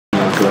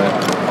So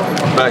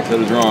back to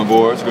the drawing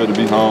board. It's good to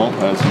be home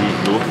as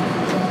usual.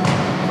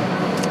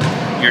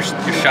 Your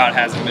shot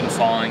hasn't been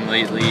falling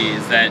lately.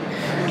 Are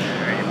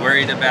you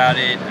worried about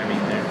it? I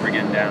mean, we're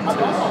getting down to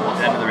the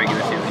end of the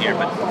regular season here,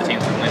 but the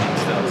team's been winning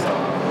still. So.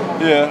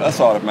 Yeah, that's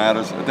all that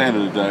matters at the end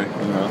of the day.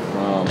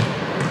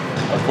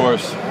 Of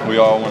course, we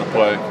all want to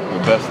play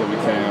the best that we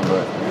can,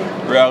 but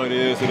the reality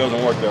is it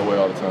doesn't work that way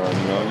all the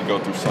time. You go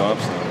through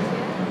slumps.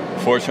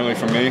 And fortunately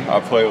for me, I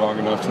played long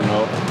enough to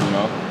know.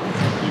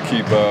 You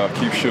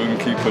keep shooting,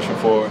 keep pushing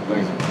forward.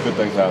 Good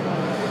things happen.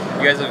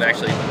 You guys have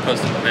actually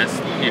posted the best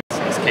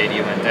since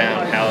KD went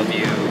down. How have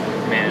you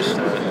managed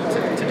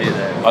to do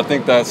that? I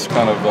think that's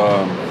kind of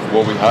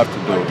what we have to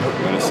do,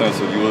 in a sense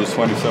of you lose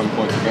 27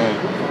 points a game.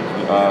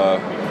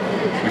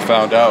 We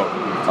found out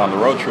on the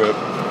road trip,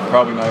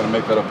 probably not going to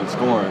make that up in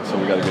scoring, so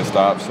we got to get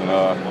stops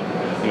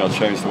and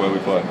change the way we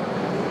play.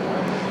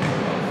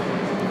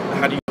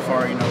 How do you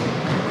far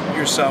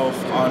yourself,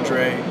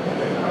 Andre,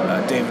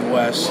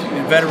 D.West,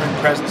 veteran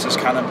presence has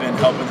kind of been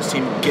helping this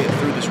team get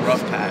through this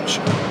rough patch?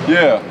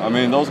 Yeah, I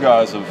mean those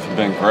guys have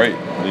been great.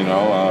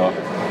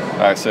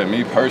 Like I said,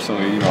 me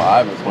personally, I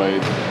haven't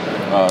played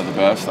the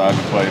best. I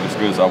haven't played as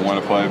good as I want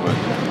to play, but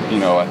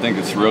I think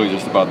it's really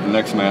just about the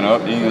next man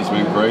up. Ian's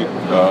been great.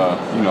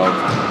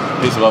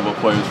 His level of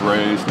play is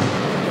raised.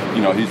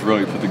 He's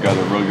really put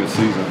together a really good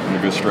season and a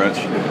good stretch.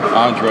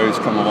 Andre's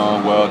come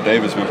along well.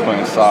 David's been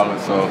playing solid,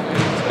 so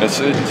it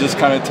just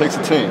kind of takes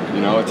a team.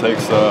 It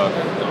takes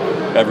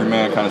every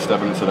man kind of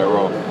stepping into that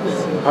role.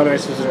 How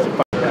nice was it to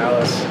find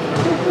Dallas?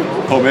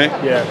 Oh, me?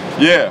 Yeah.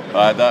 Yeah.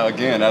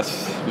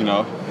 That's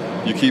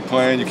you keep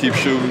playing, you keep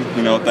shooting.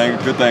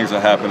 Good things will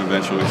happen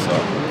eventually. So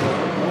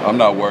I'm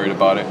not worried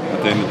about it.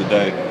 At the end of the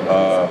day,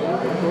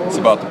 it's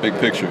about the big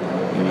picture.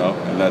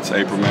 And that's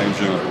April, May, and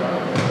June.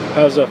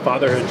 How's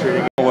fatherhood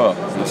treating you? Well,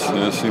 it's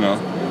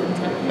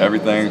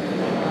everything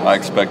I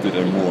expected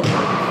and more.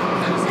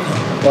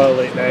 A lot of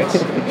late nights.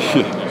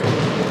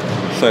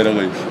 Say the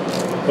least.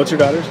 What's your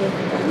daughter's name?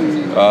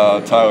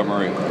 Tyler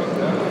Marie.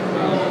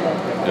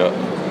 Yeah.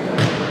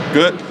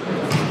 Good?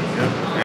 Yeah.